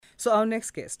So our next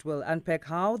guest will unpack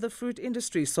how the fruit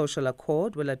industry social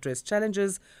accord will address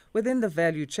challenges within the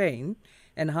value chain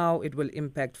and how it will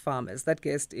impact farmers. That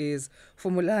guest is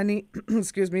Fhumulani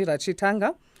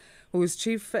Ratshitanga, who is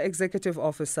Chief Executive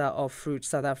Officer of Fruit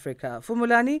South Africa.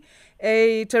 Fhumulani,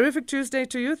 a terrific Tuesday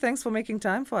to you. Thanks for making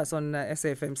time for us on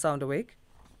SAFM Sound Awake.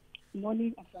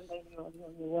 Morning, Asanda. You're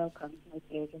welcome. My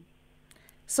pleasure.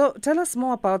 So tell us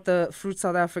more about the Fruit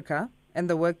South Africa and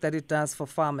the work that it does for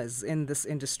farmers in this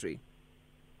industry.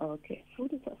 Okay. Fruit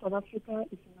South Africa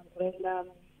is an umbrella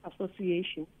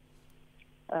association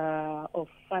of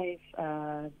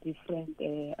 5 different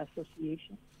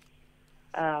associations.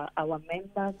 Our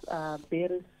members are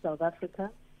Berries South Africa,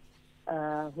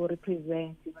 who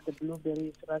represent the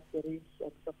blueberries, raspberries,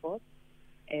 and so forth.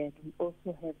 And we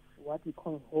also have what we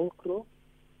call whole crop,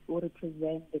 who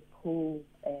represent the pole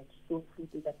and stone fruit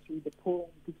industry. The pole,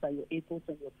 these are your apples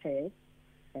and your pears.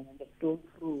 And the stone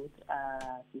fruit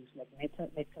are things like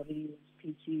nectarines,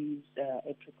 peaches,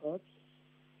 apricots.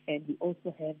 And we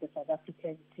also have the South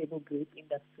African table grape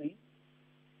industry,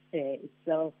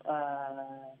 itself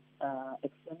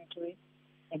explanatory.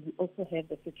 And we also have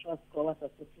the Citrus Growers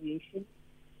Association.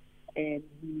 And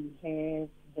we have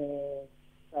the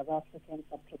South African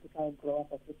Subtropical Growers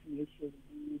Association.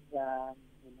 These are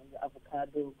the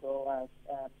avocado growers,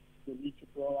 the lychee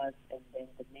growers, and then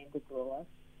the mango growers.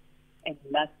 And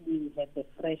lastly, we have the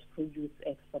Fresh Produce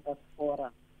Exporters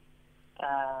Forum.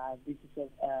 These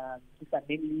are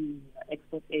mainly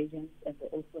export agents, and they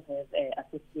also have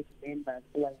associate members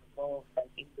who are involved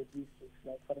in logistics,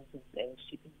 like for instance,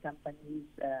 shipping companies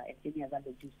and any other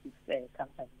logistics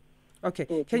companies. Okay.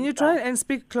 So can you try and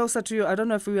speak closer to you? I don't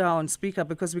know if we are on speaker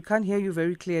because we can't hear you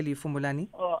very clearly, Fhumulani.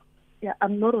 Oh, yeah,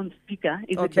 I'm not on speaker.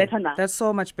 Is it better now? That's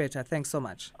so much better. Thanks so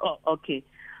much. Oh, okay.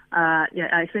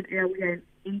 I said we are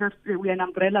an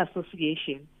umbrella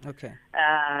association. Okay.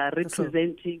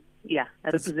 Representing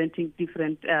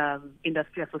different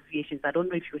industry associations. I don't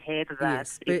know if you heard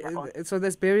that. Yes. So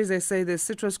there's berries, they say there's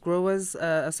Citrus Growers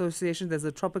Association, there's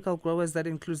the Tropical Growers that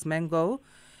includes mango,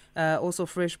 also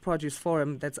Fresh Produce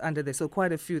Forum that's under there. So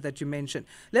quite a few that you mentioned.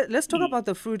 Let's talk about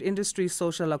the Fruit Industry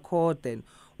Social Accord then.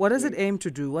 What does it aim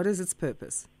to do? What is its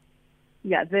purpose?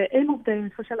 Yeah, the aim of the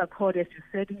social accord, as you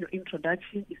said in your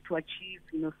introduction, is to achieve,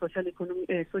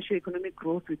 socio-economic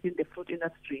growth within the fruit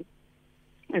industry.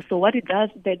 And so what it does,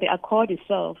 the accord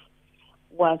itself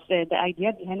was, the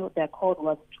idea behind the accord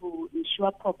was to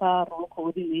ensure proper role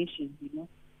coordination,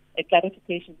 a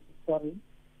clarification,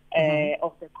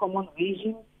 of the common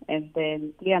vision and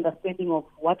then clear understanding of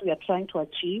what we are trying to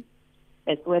achieve,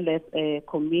 as well as a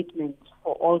commitment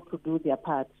for all to do their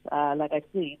part. Like I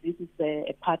say, this is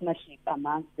a partnership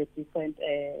amongst the different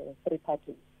 3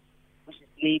 parties, which is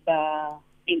labor,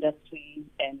 industry,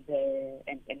 and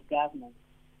government.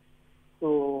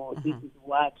 So this is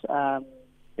what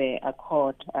the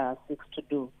accord seeks to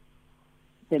do.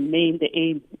 The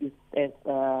aim is, as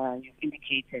you've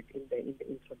indicated in the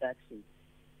introduction.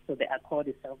 So the accord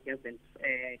itself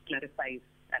clarifies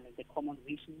the common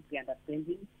vision, the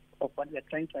understanding of what we are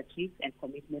trying to achieve, and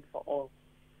commitment for all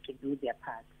to do their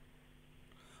part.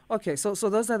 Okay, so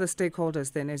those are the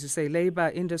stakeholders then, as you say,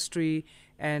 labor, industry,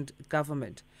 and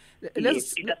government.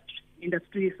 Yes,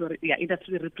 industry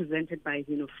represented by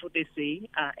Fruit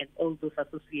SA and all those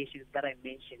associations that I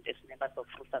mentioned as members of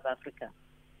Fruit South Africa.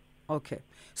 Okay,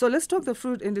 so let's talk the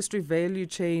Fruit Industry Value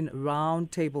Chain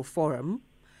Roundtable Forum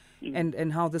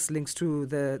and how this links to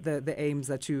the aims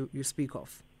that you speak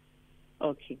of.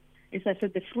 Okay. As I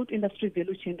said, the Fruit Industry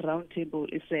Value Chain Roundtable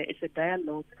is a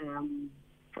dialogue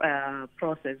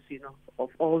process, of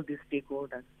all these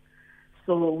stakeholders.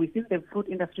 So within the Fruit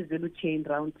Industry Value Chain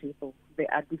Roundtable, there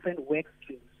are different work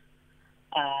streams.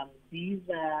 These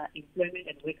are employment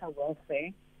and worker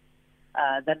welfare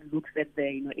that looks at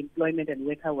the employment and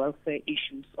worker welfare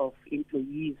issues of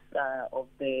employees of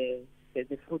the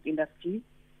fruit industry,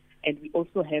 and we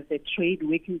also have the trade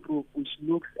working group, which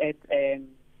looks at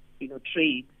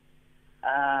trade.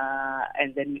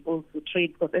 And then we also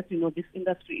trade, because as you know, this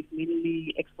industry is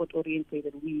mainly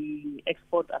export-oriented. We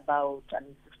export about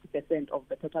 60% of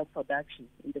the total production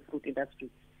in the fruit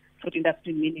industry. Fruit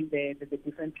industry meaning the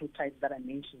different fruit types that I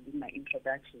mentioned in my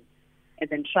introduction. And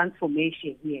then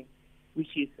transformation here,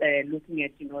 which is looking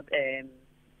at,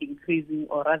 increasing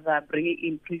or rather bringing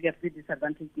in previously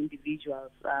disadvantaged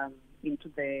individuals into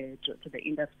the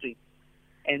industry.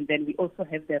 And then we also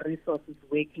have the resources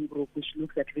working group, which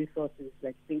looks at resources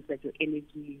like things like your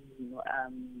energy,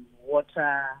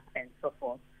 water, and so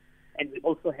forth. And we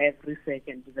also have research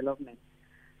and development.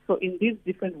 So in these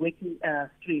different working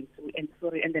streams, and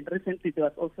then recently there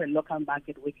was also a local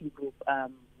market working group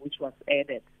which was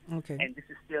added, and this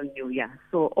is still new, yeah.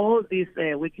 So all these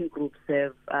working groups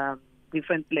have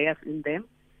different players in them,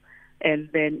 and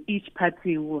then each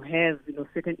party will have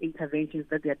certain interventions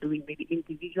that they are doing maybe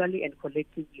individually and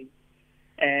collectively,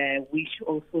 which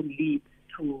also lead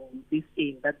to this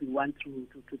aim that we want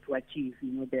to achieve,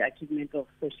 the achievement of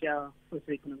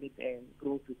socio-economic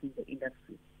growth within the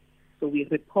industry. So we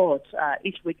report,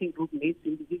 each working group meets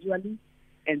individually,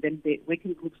 and then the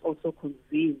working groups also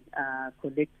convene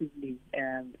collectively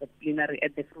at plenary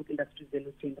at the Fruit Industry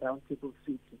Value Chain Roundtable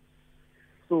Suite.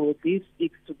 So this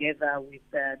sticks together with,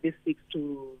 this sticks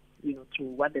to, to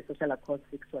what the social accord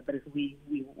sticks to. That is, we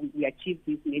achieve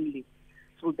this mainly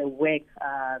through the work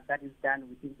that is done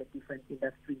within the different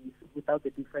industries without the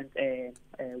different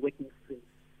working streams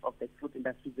of the Fruit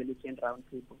Industry Value Chain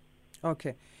Roundtable.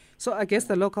 Okay. So I guess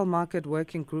the local market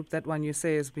working group, that one you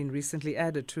say has been recently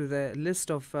added to the list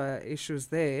of issues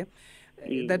there.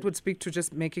 That would speak to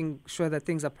just making sure that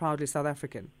things are proudly South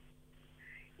African.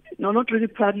 No, not really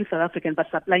proudly South African, but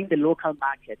supplying the local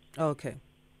market. Okay.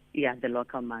 Yeah, the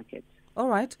local market. All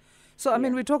right. So, I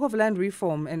mean, we talk of land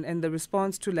reform and the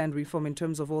response to land reform in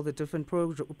terms of all the different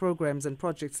programs and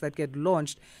projects that get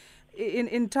launched.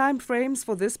 In time frames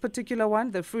for this particular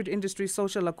one, the Fruit Industry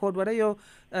Social Accord, what are your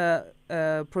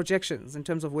projections in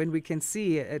terms of when we can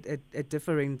see a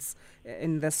difference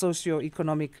in the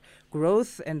socio-economic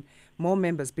growth and more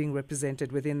members being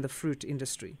represented within the fruit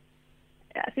industry?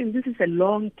 I think this is a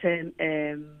long-term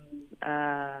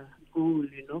goal,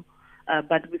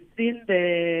 but within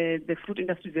the Fruit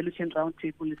Industry Value Chain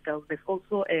Roundtable itself, there's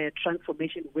also a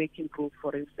transformation working group,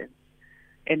 for instance.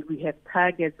 And we have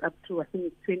targets up to, I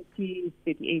think,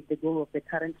 2038, the goal of the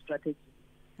current strategy.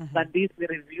 But this we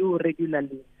review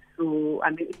regularly. So,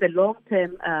 I mean, it's a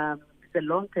long-term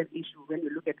issue when you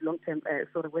look at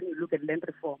when you look at land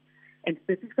reform, and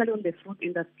specifically on the fruit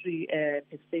industry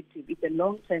perspective. It's a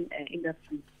long-term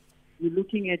industry. You're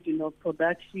looking at,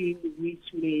 production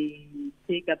which may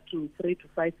take up to 3 to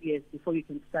 5 years before you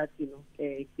can start,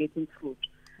 getting fruit.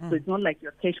 So it's not like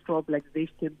your cash crop like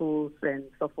vegetables and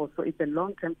so forth. So it's a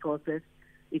long-term process.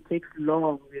 It takes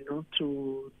long,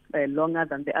 longer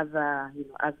than the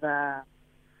other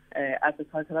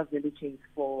agricultural value chains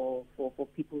for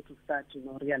people to start,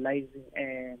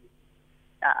 realizing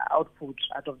output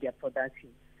out of their production.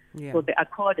 Yeah. So the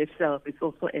accord itself is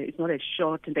also it's not a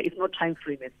short, and there is no time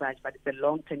frame as such, but it's a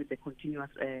long term, it's a continuous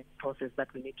process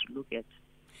that we need to look at.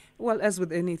 Well, as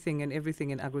with anything and everything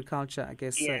in agriculture, I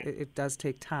guess it does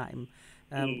take time.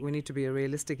 We need to be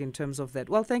realistic in terms of that.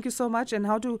 Well, thank you so much. And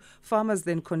how do farmers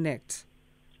then connect?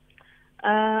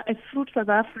 At Fruit South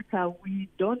Africa, we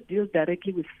don't deal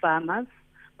directly with farmers,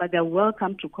 but they're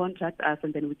welcome to contact us,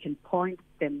 and then we can point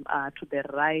them to the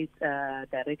right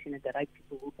direction and the right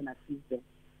people who can assist them.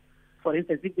 For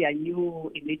instance, if they are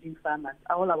new emerging farmers,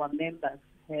 all our members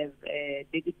have a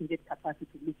dedicated capacity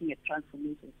looking at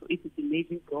transformation. So if it's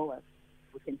emerging growers,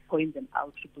 we can point them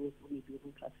out to those who may be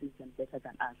able to assist them better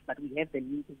than us. But we have the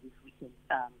linkages, we can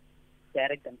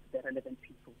direct them to the relevant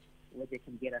people where they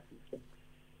can get assistance.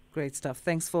 Great stuff.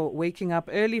 Thanks for waking up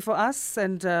early for us,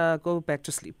 and go back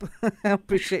to sleep. I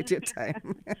appreciate your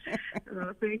time.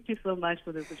 Thank you so much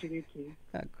for the opportunity.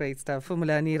 Great stuff.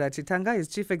 Fhumulani Ratshitanga is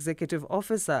Chief Executive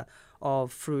Officer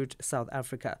of Fruit South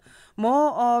Africa.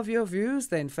 More of your views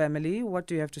then, family. What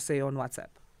do you have to say on WhatsApp?